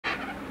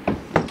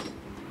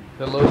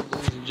Hello,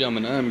 ladies and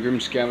gentlemen, I'm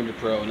Grim Scavenger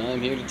Pro, and I'm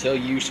here to tell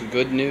you some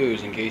good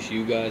news in case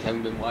you guys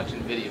haven't been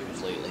watching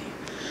videos lately.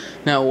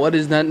 Now, what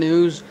is that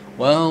news?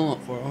 Well,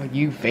 for all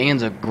you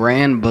fans of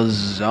Grand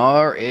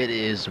Bazaar, it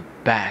is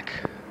back.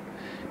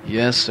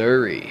 Yes,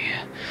 sirree.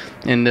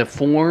 In the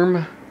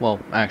form, well,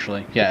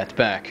 actually, yeah, it's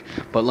back.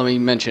 But let me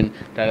mention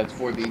that it's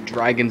for the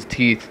Dragon's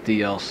Teeth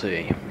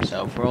DLC.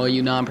 So, for all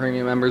you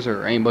non-premium members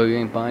or anybody who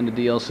ain't buying the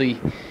DLC,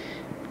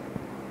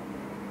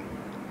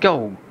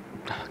 go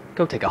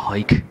take a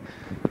hike.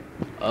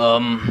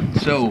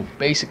 So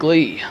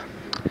basically,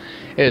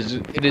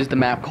 it is the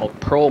map called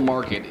Pearl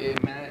Market.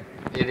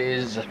 It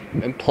is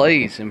in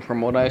place, and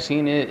from what I've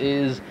seen, it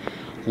is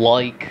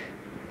like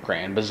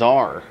Grand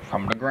Bazaar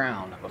from the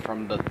ground, but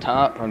from the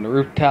top, from the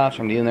rooftops,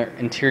 from the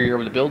interior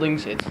of the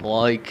buildings, it's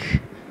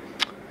like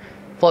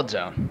Flood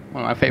Zone,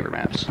 one of my favorite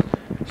maps.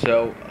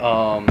 So,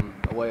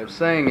 a way of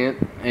saying it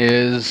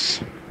is,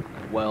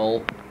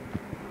 well,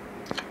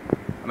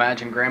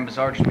 imagine Grand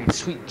Bazaar just made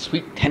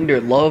sweet,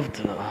 tender love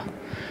to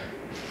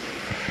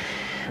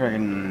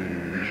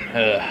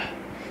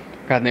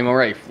got the name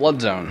already.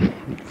 Flood Zone.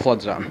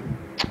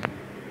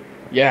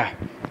 Yeah.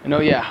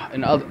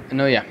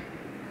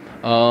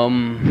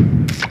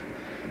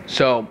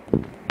 So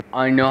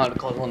I know how to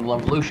close on the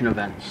Levolution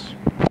events.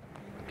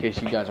 In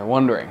case you guys are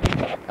wondering.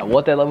 Now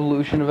what that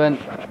Levolution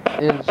event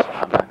is,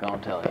 I'm not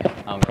gonna tell you.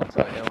 I'm gonna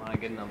tell you when I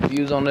get enough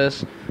views on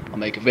this, I'll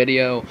make a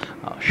video,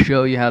 I'll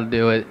show you how to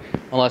do it.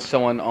 Unless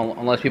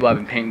people have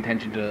been paying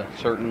attention to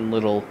certain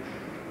little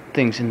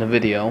things in the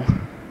video,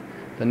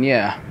 then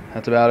yeah,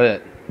 that's about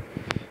it.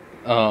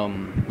 For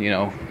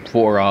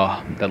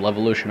that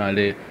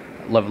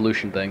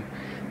Levolution thing.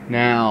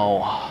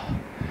 Now,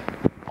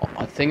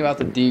 a thing about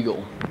the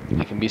Deagle,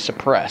 it can be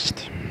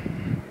suppressed.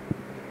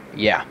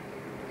 Yeah,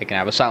 it can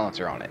have a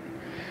silencer on it.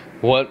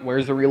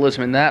 Where's the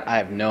realism in that? I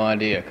have no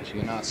idea, because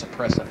you cannot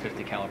suppress a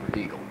 50 caliber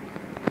Deagle.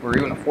 Or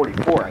even a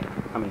 44,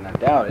 I mean, I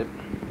doubt it.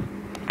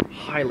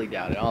 Highly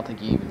doubt it. I don't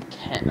think you even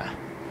can.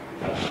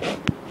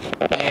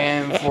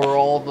 And for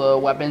all the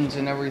weapons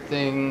and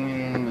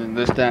everything, and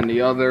this, that, and the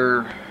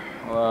other,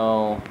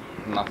 well,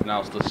 nothing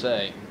else to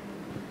say.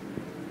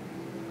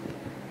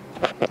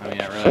 I mean,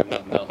 I really have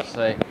nothing else to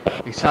say.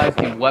 Besides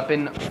the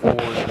weapon for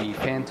the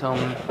Phantom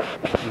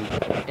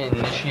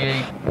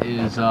Initiate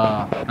is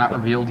not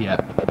revealed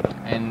yet.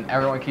 And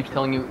everyone keeps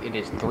telling you it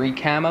is 3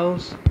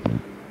 camos,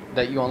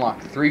 that you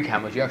unlock 3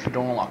 camos. You actually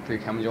don't unlock 3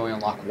 camos, you only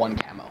unlock 1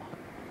 camo.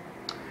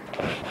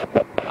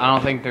 I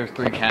don't think there's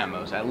 3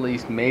 camos. At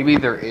least maybe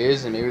there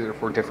is, and maybe they're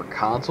for different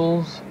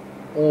consoles.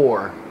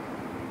 Or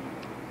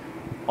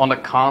on the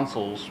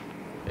consoles,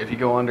 if you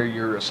go under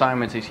your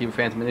assignments, you see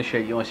Phantom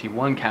Initiate, you only see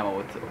 1 camo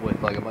with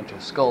like a bunch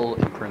of skull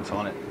imprints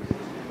on it.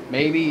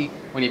 Maybe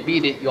when you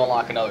beat it, you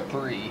unlock another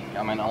 3.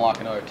 Unlock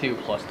another 2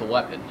 plus the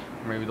weapon.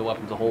 Or maybe the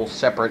weapon's a whole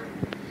separate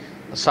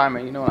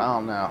assignment. You know what? I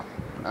don't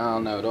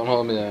know. Don't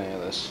hold me to any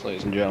of this,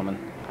 ladies and gentlemen.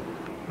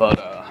 But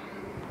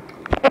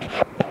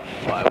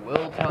what I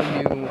will tell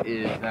you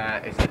is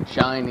that it's the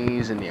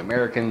Chinese and the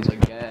Americans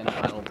again.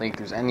 I don't think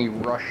there's any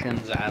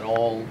Russians at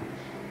all.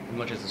 As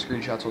much as the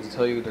screenshots will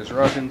tell you there's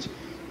Russians.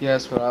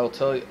 Yes, but I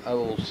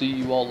will see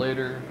you all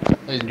later.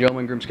 Ladies and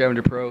gentlemen, Grim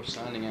Scavenger Pro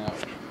signing out.